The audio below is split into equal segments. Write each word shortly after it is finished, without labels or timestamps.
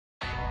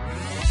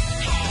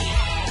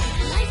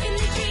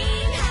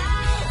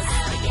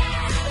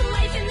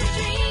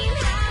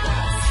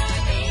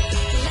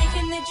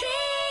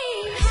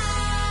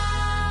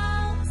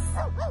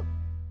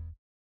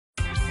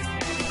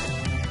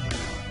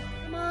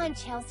on,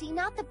 Chelsea,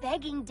 not the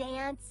begging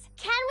dance.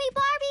 Can we,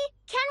 Barbie?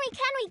 Can we?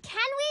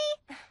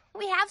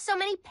 We have so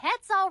many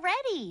pets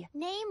already.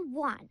 Name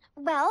one.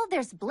 Well,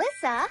 there's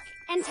Blissa.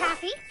 And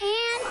Taffy.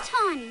 And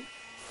Tawny.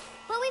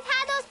 But we've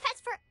had those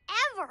pets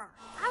forever.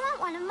 I want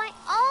one of my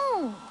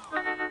own.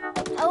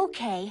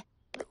 Okay.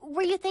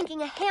 Were you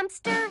thinking a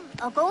hamster,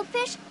 a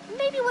goldfish,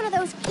 maybe one of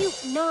those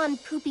cute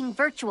non-pooping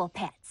virtual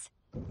pets?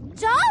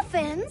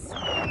 Dolphins?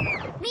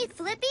 Meet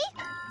Flippy,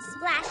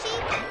 Splashy,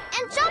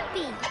 and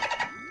Jumpy.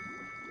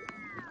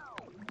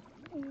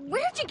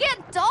 Where'd you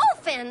get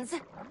dolphins?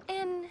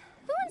 And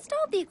who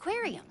installed the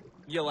aquarium?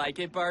 You like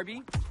it,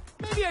 Barbie?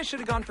 Maybe I should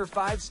have gone for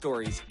 5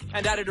 stories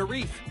and added a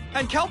reef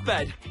and kelp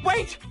bed.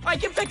 Wait, I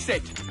can fix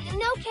it.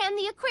 No, Ken,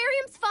 the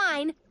aquarium's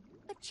fine.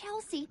 But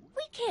Chelsea,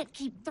 we can't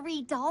keep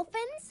 3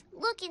 dolphins.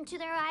 Look into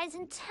their eyes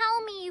and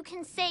tell me you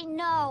can say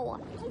no.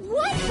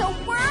 What the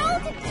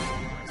world?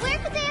 Where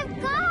could they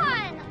have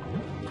gone?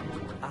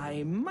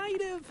 I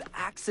might have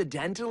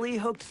accidentally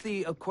hooked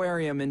the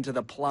aquarium into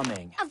the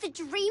plumbing. Of the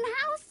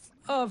Dreamhouse?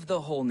 Of the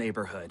whole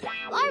neighborhood.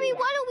 Barbie,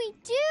 what do we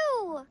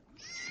do?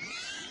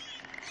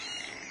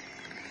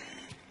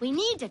 We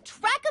need to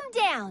track them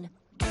down.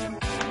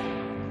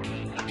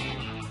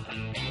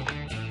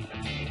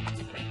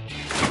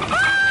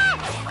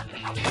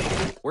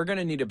 We're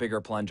gonna need a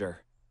bigger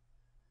plunger.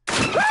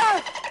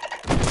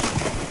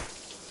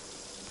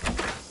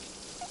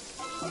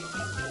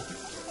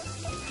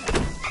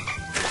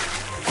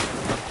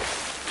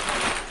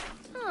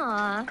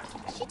 Aw,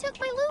 she took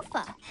my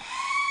loofah.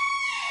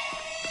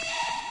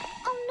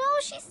 Oh no,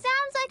 she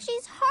sounds like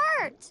she's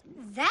hurt.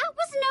 That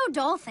was no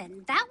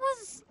dolphin. That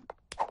was...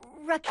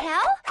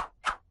 Raquel?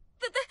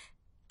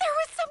 There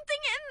was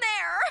something in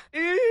there!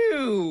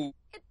 Ew!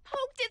 It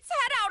poked its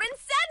head out and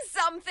said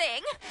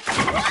something!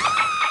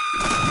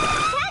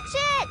 Catch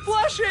it!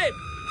 Flush it!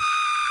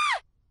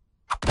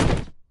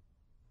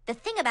 The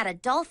thing about a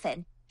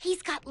dolphin,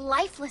 he's got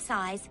lifeless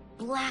eyes,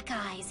 black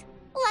eyes,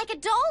 like a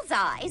doll's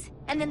eyes.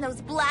 And then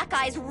those black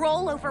eyes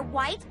roll over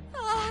white.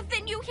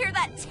 Then you hear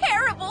that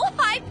terrible,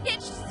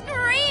 high-pitched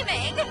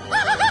screaming!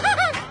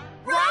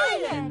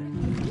 Ryan!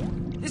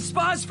 This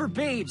spa's for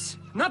babes,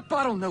 not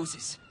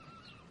bottlenoses.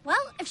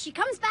 Well, if she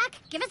comes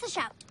back, give us a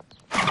shout.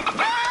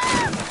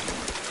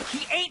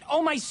 He ate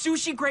all my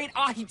sushi-grade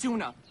ahi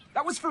tuna.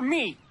 That was for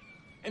me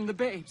and the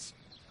babes.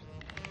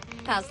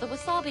 How's the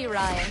wasabi,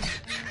 Ryan?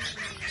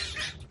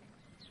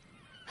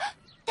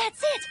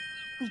 That's it!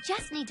 We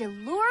just need to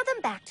lure them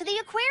back to the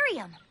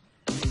aquarium.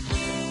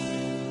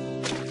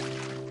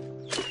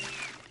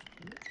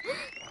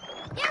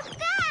 You're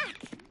back!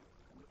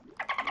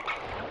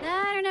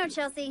 I don't know,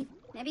 Chelsea.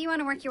 Maybe you want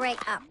to work your way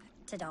up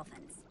to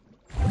dolphins.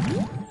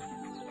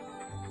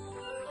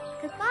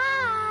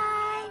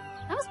 Goodbye!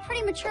 That was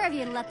pretty mature of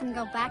you to let them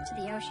go back to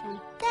the ocean.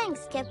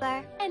 Thanks,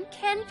 Skipper. And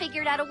Ken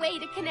figured out a way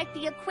to connect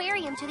the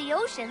aquarium to the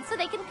ocean so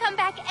they can come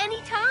back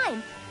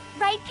anytime.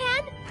 Right,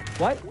 Ken?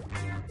 What?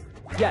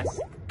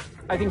 Yes,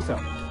 I think so.